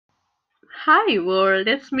Hi, world.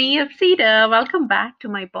 It's me, Apsida. Welcome back to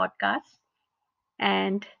my podcast.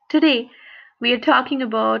 And today we are talking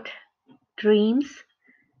about dreams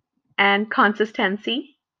and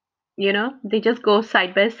consistency. They just go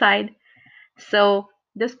side by side. So,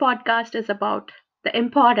 this podcast is about the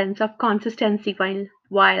importance of consistency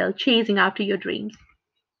while chasing after your dreams.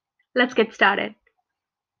 Let's get started.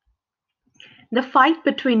 The fight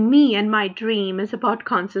between me and my dream is about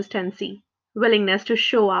consistency, willingness to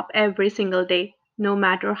show up every single day, no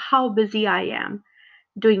matter how busy I am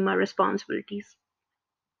doing my responsibilities.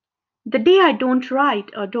 The day I don't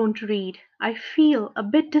write or don't read, I feel a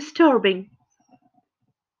bit disturbing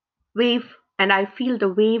wave and I feel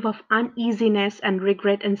the wave of uneasiness and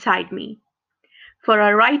regret inside me. For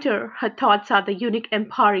a writer, her thoughts are the unique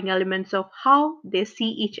empowering elements of how they see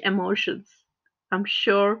each emotions. I'm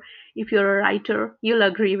sure if you're a writer, you'll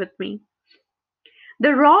agree with me.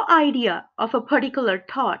 The raw idea of a particular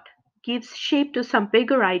thought gives shape to some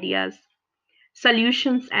bigger ideas,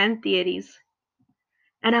 solutions, and theories.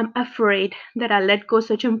 And I'm afraid that I let go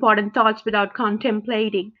such important thoughts without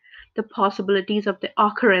contemplating the possibilities of the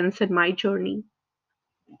occurrence in my journey.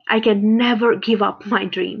 I can never give up my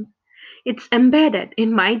dream. It's embedded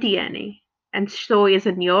in my DNA, and so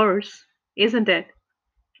isn't yours, isn't it?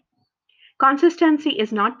 Consistency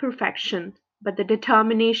is not perfection, but the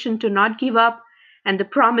determination to not give up and the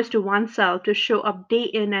promise to oneself to show up day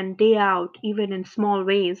in and day out, even in small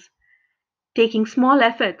ways, taking small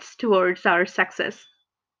efforts towards our success.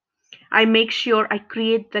 I make sure I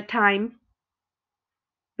create the time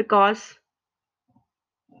because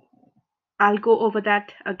I'll go over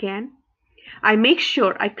that again. I make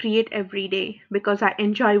sure I create every day because I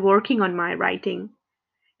enjoy working on my writing.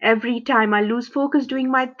 Every time I lose focus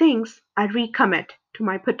doing my things, I recommit to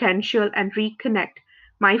my potential and reconnect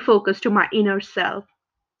my focus to my inner self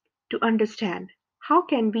to understand how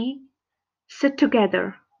can we sit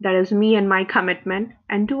together, that is me and my commitment,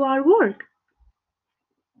 and do our work.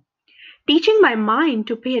 Teaching my mind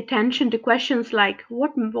to pay attention to questions like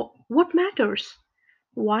what matters,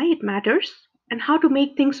 why it matters, and how to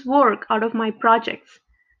make things work out of my projects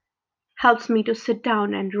helps me to sit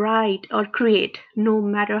down and write or create no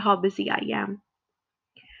matter how busy I am.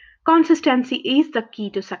 Consistency is the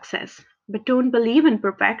key to success, but don't believe in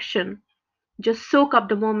perfection. Just soak up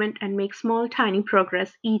the moment and make small, tiny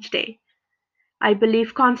progress each day. I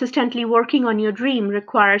believe consistently working on your dream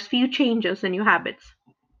requires few changes in your habits,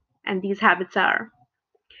 and these habits are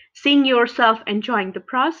seeing yourself enjoying the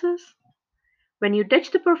process, when you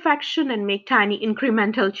ditch the perfection and make tiny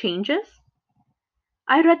incremental changes.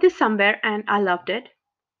 I read this somewhere and I loved it.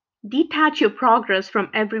 Detach your progress from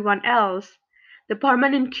everyone else. The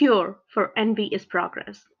permanent cure for envy is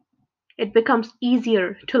progress. It becomes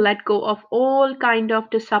easier to let go of all kind of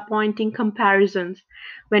disappointing comparisons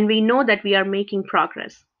when we know that we are making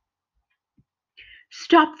progress.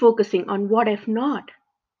 Stop focusing on what if not.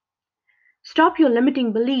 Stop your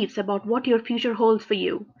limiting beliefs about what your future holds for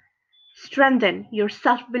you. Strengthen your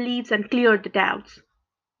self beliefs and clear the doubts.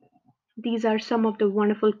 These are some of the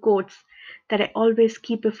wonderful quotes that I always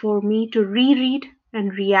keep before me to reread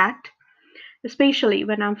and react, especially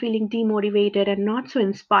when I'm feeling demotivated and not so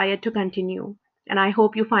inspired to continue. And I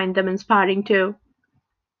hope you find them inspiring too.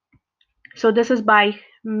 So, this is by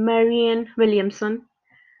Marianne Williamson.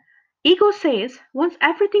 Ego says, once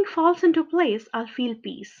everything falls into place, I'll feel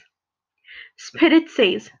peace. Spirit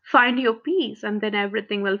says, find your peace, and then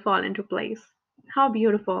everything will fall into place. How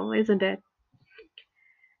beautiful, isn't it?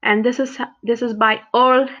 And this is by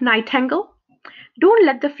Earl Nightingale. Don't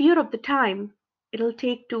let the fear of the time it'll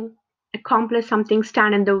take to accomplish something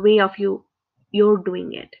stand in the way of you're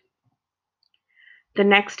doing it. The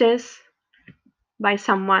next is by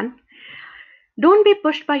someone. Don't be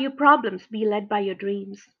pushed by your problems, be led by your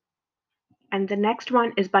dreams. And the next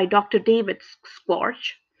one is by Dr. David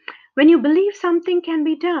Squarch. When you believe something can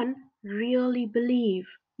be done, really believe,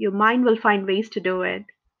 your mind will find ways to do it.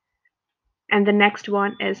 And the next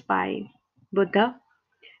one is by Buddha.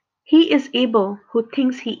 He is able who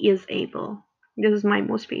thinks he is able. This is my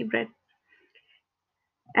most favorite.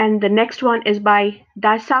 And the next one is by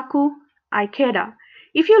Daisaku Ikeda.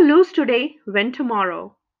 If you lose today, win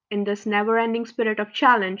tomorrow. In this never ending spirit of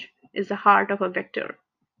challenge is the heart of a victor.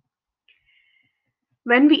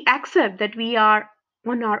 When we accept that we are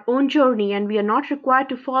on our own journey and we are not required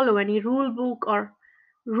to follow any rule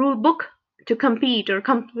book to compete or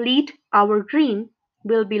complete our dream,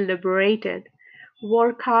 we'll be liberated.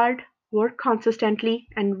 Work hard, work consistently,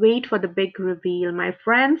 and wait for the big reveal, my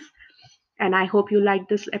friends. And I hope you liked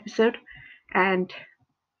this episode. And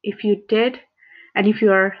if you did, and if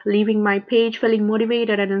you are leaving my page feeling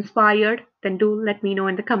motivated and inspired, then do let me know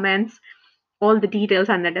in the comments. all the details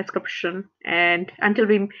in the description. And until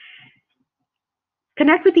we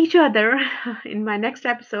connect with each other in my next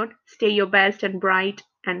episode, stay your best and bright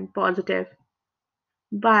and positive.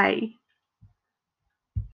 Bye.